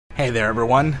Hey there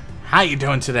everyone, how you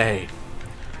doing today?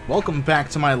 Welcome back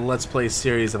to my Let's Play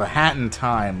series of A Hat in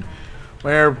Time,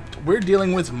 where we're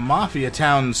dealing with Mafia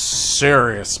Town's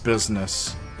serious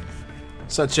business,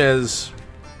 such as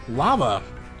lava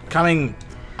coming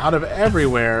out of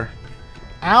everywhere.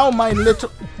 Ow my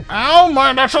little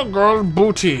girl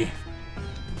booty.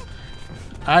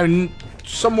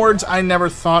 Some words I never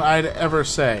thought I'd ever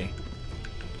say.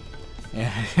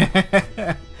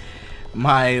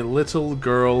 My little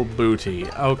girl booty.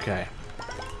 Okay.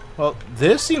 Well,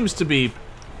 this seems to be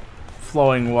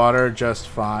flowing water just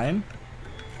fine.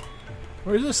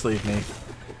 Where does this lead me?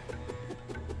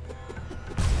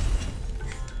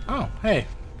 Oh, hey.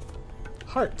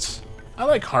 Hearts. I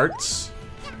like hearts.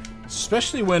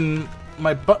 Especially when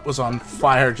my butt was on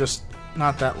fire just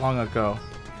not that long ago.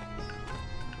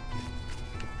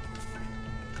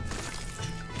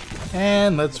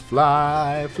 And let's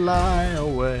fly, fly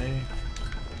away.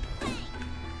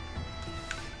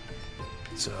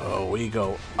 So we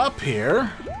go up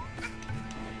here.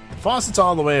 The faucet's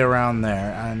all the way around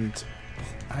there, and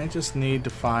I just need to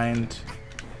find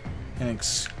an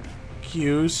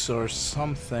excuse or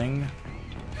something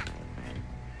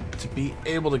to be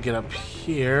able to get up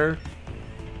here.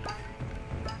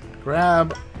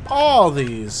 Grab all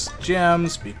these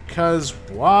gems, because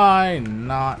why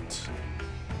not?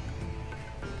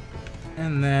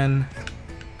 And then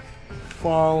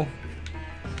fall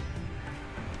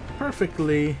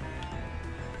perfectly.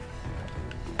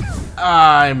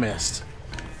 I missed.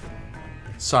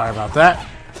 Sorry about that.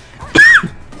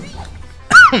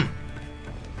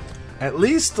 At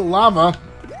least the lava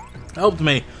helped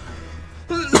me.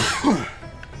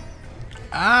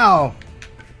 Ow.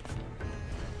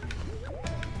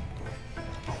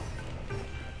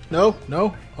 No,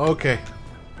 no. Okay.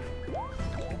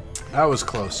 That was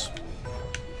close.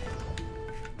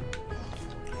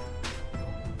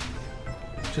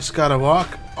 Just gotta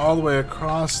walk all the way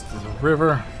across the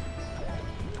river.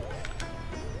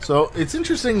 So it's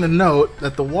interesting to note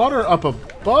that the water up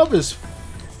above is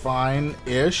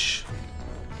fine-ish.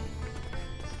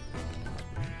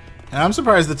 And I'm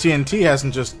surprised the TNT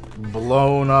hasn't just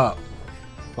blown up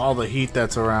with all the heat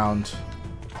that's around.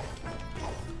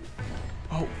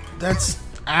 Oh, that's...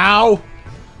 Ow!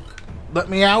 Let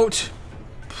me out!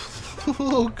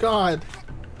 Oh, God.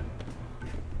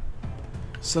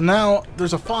 So now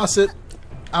there's a faucet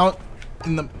out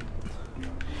in the...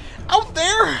 Out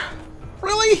there?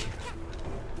 Really?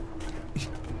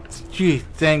 Gee,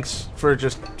 thanks for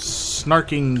just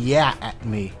snarking yeah at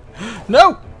me.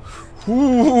 No!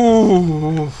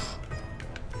 Ooh.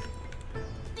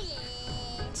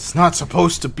 It's not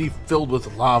supposed to be filled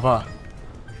with lava.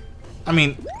 I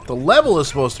mean, the level is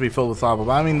supposed to be filled with lava,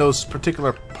 but I mean those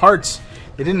particular parts,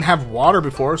 they didn't have water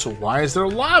before, so why is there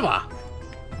lava?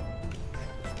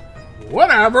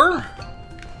 Whatever.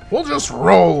 We'll just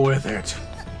roll with it.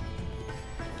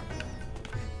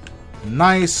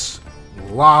 Nice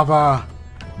lava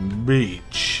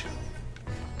beach.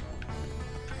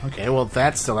 Okay, well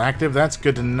that's still active. That's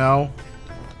good to know.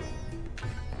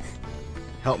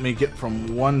 Help me get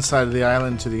from one side of the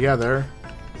island to the other.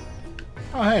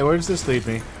 Oh hey, where does this lead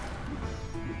me?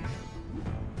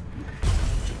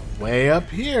 Way up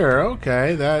here.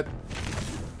 Okay, that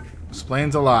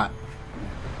explains a lot.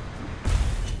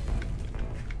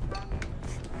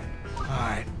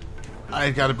 I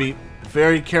gotta be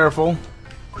very careful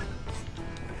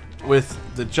with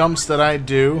the jumps that I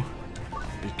do,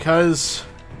 because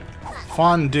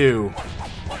fondue.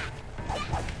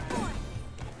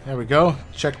 There we go.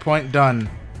 Checkpoint done.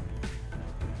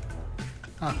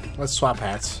 Let's swap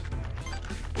hats.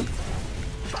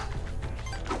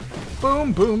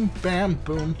 Boom, boom, bam,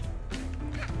 boom.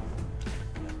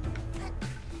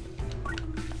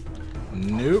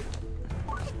 Nope.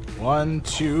 1,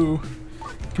 2...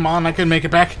 Come on, I can make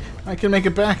it back. I can make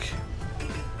it back.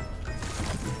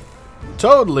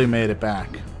 Totally made it back.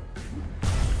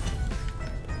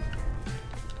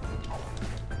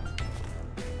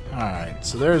 Alright,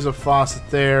 so there's a faucet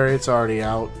there. It's already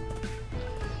out.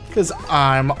 Because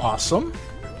I'm awesome.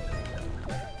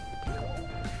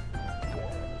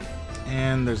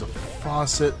 And there's a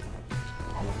faucet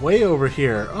way over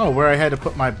here. Oh, where I had to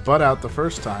put my butt out the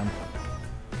first time.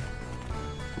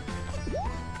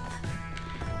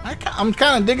 I'm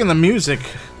kind of digging the music.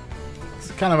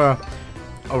 It's kind of a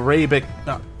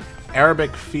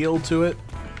Arabic feel to it.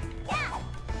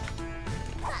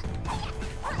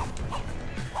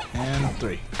 And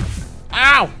 3.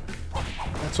 Ow!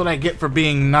 That's what I get for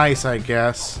being nice, I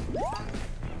guess.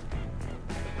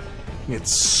 Get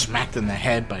smacked in the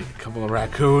head by a couple of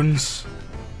raccoons.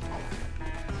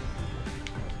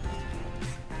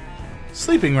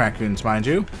 Sleeping raccoons, mind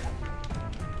you.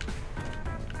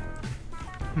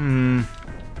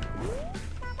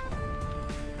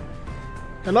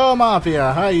 Hello,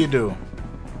 Mafia. How you do?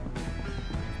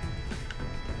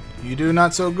 You do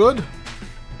not so good?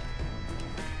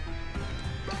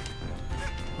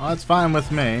 Well, that's fine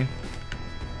with me.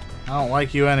 I don't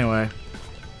like you anyway.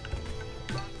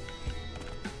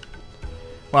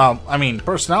 Well, I mean,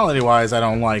 personality-wise, I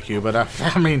don't like you, but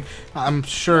I mean, I'm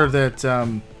sure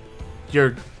that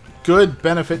you're good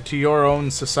benefit to your own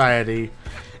society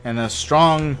and a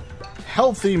strong,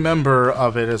 healthy member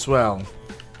of it as well.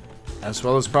 As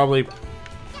well as probably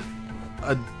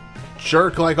a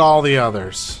jerk like all the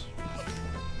others.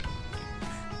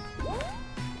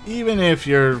 Even if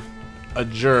you're a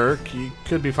jerk, you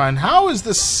could be fine. How is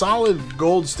this solid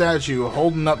gold statue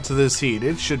holding up to this heat?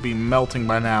 It should be melting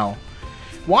by now.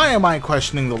 Why am I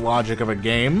questioning the logic of a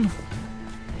game?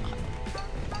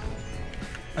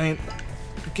 I mean,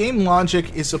 game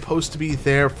logic is supposed to be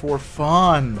there for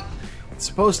fun. It's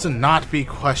supposed to not be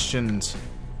questioned.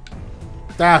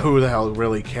 Who the hell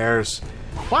really cares?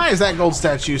 Why is that gold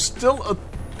statue still a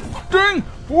thing?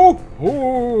 Woo!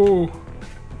 Woo!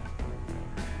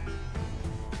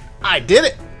 I did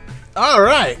it!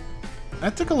 Alright!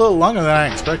 That took a little longer than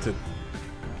I expected.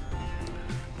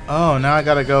 Oh, now I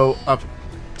gotta go up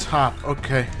top.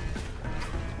 Okay.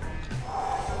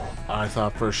 I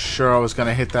thought for sure I was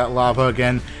gonna hit that lava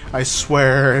again. I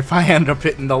swear, if I end up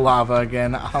hitting the lava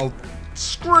again, I'll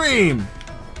scream!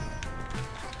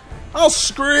 I'll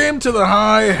scream to the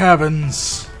high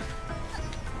heavens!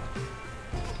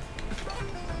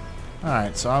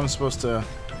 Alright, so I'm supposed to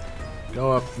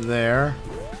go up there.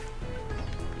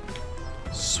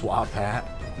 Swap hat.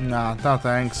 Nah, no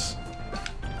thanks.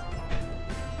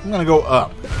 I'm gonna go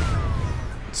up.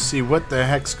 Let's see what the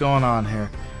heck's going on here.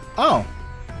 Oh!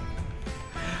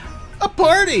 A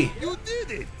party! You did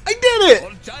it! I did it!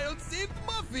 All child saved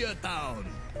Mafia Town!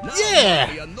 Now Yeah!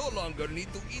 Mafia no longer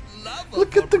need to eat lava.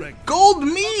 Look for at the breakfast. gold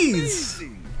me's!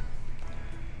 Amazing.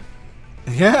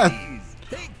 Yeah. Please,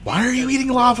 take Why are you this eating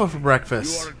as lava for You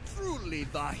breakfast? are truly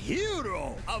the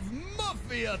hero of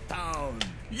Mafia Town!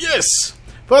 Yes!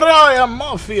 For I am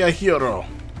Mafia hero.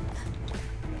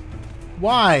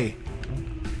 Why?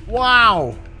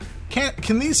 Wow!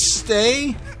 Can these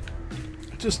stay?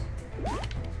 Just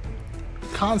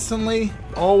constantly,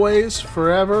 always,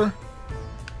 forever?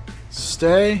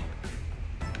 Stay?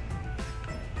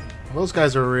 Well, those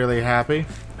guys are really happy.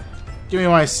 Give me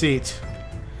my seat.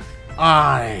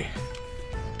 I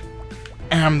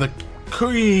am the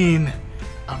queen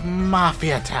of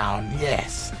Mafia Town.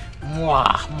 Yes.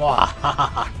 Mwah,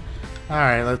 mwah.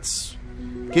 Alright, let's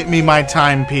get me my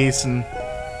timepiece and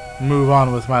move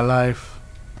on with my life.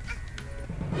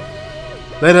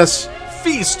 Let us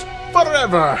feast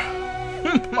forever!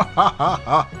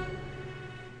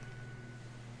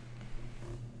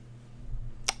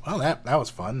 Well, that was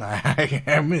fun.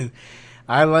 I mean,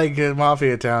 I like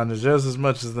Mafia Town just as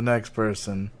much as the next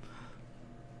person.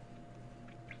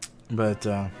 But,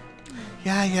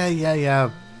 yeah.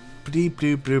 Deep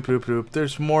doop doop doop doop.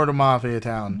 There's more to Mafia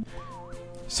Town.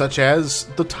 Such as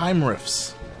the time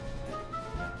rifts.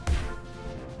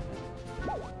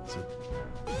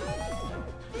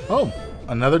 Oh,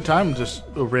 another time just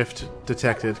a rift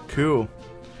detected. Cool.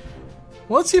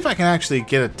 Well, let's see if I can actually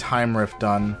get a time rift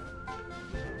done.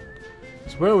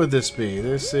 So where would this be?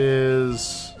 This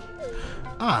is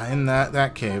in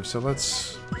that cave. So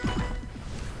let's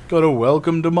go to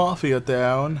Welcome to Mafia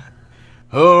Town.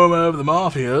 Home of the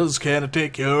Mafias, can I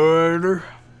take your order?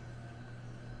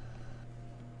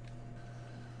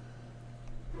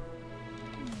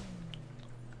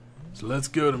 So let's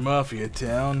go to Mafia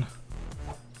Town.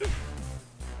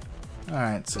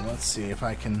 Alright, so let's see if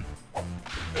I can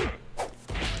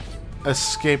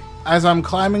escape as I'm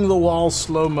climbing the wall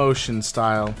slow motion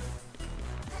style.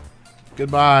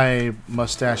 Goodbye,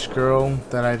 mustache girl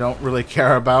that I don't really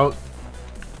care about.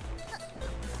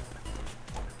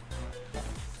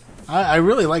 I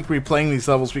really like replaying these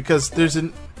levels because there's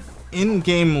an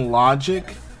in-game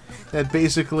logic that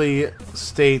basically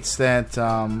states that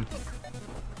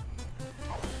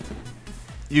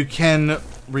you can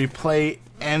replay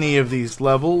any of these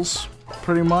levels,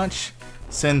 pretty much,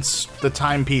 since the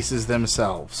timepieces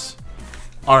themselves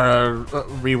are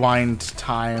rewind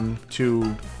time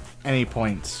to any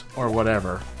point or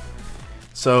whatever.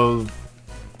 So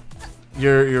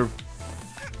you're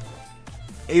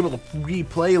able to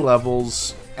replay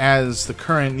levels as the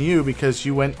current you because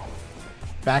you went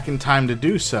back in time to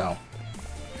do so.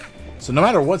 So no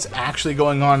matter what's actually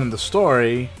going on in the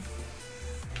story,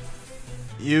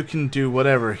 you can do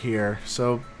whatever here.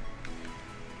 So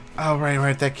Oh,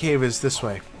 right. That cave is this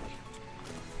way.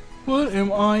 What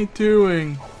am I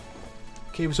doing?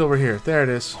 Cave's over here. There it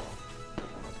is.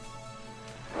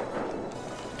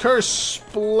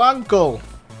 Kersplunkle.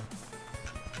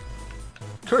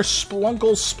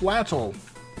 Kersplunkle splattle.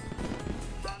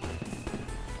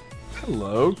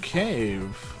 Hello,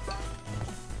 cave.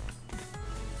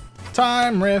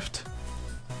 Time rift.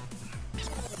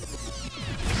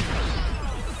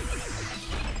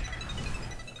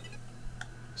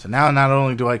 So now, not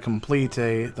only do I complete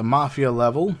the Mafia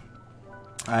level,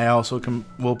 I also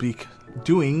will be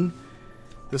doing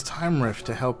this time rift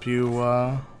to help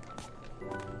you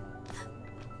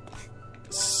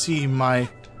see my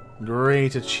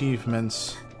great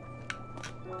achievements.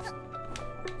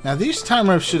 Now, these time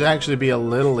rifts should actually be a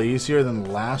little easier than the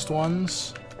last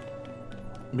ones,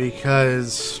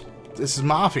 because this is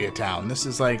Mafia Town. This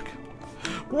is like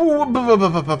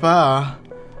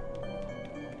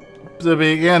the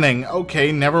beginning.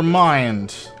 Okay, never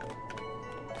mind.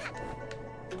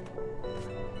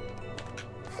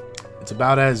 It's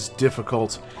about as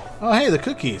difficult. Oh, hey, the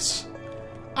cookies.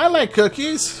 I like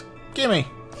cookies. Gimme.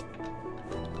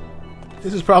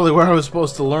 This is probably where I was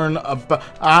supposed to learn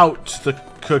about the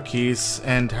cookies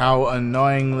and how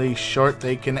annoyingly short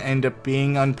they can end up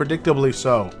being, unpredictably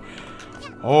so.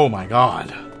 Oh my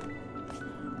god.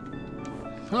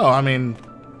 Oh, I mean,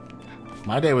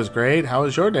 my day was great. How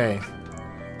was your day?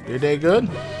 Your day good?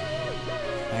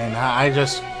 And I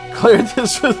just cleared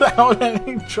this without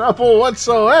any trouble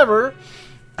whatsoever.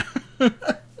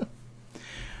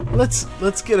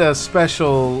 Let's get a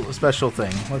special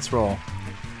thing. Let's roll.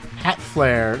 Hat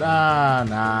flare.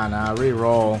 Nah.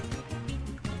 Reroll.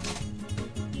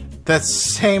 That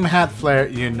same hat flare.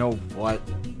 You know what?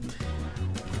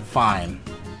 Fine.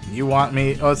 You want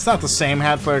me? Oh, it's not the same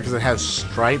hat flare because it has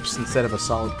stripes instead of a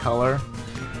solid color.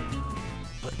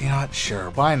 But you know what? Sure.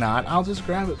 Why not? I'll just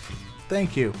grab it.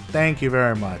 Thank you. Thank you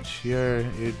very much. You're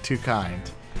too kind.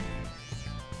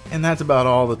 And that's about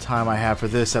all the time I have for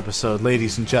this episode,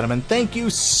 ladies and gentlemen. Thank you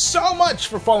so much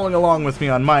for following along with me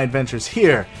on my adventures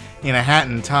here in A Hat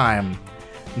in Time.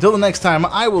 Until the next time,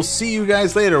 I will see you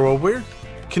guys later where we're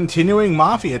continuing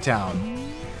Mafia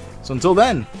Town. So until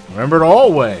then, remember to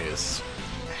always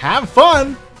have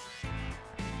fun!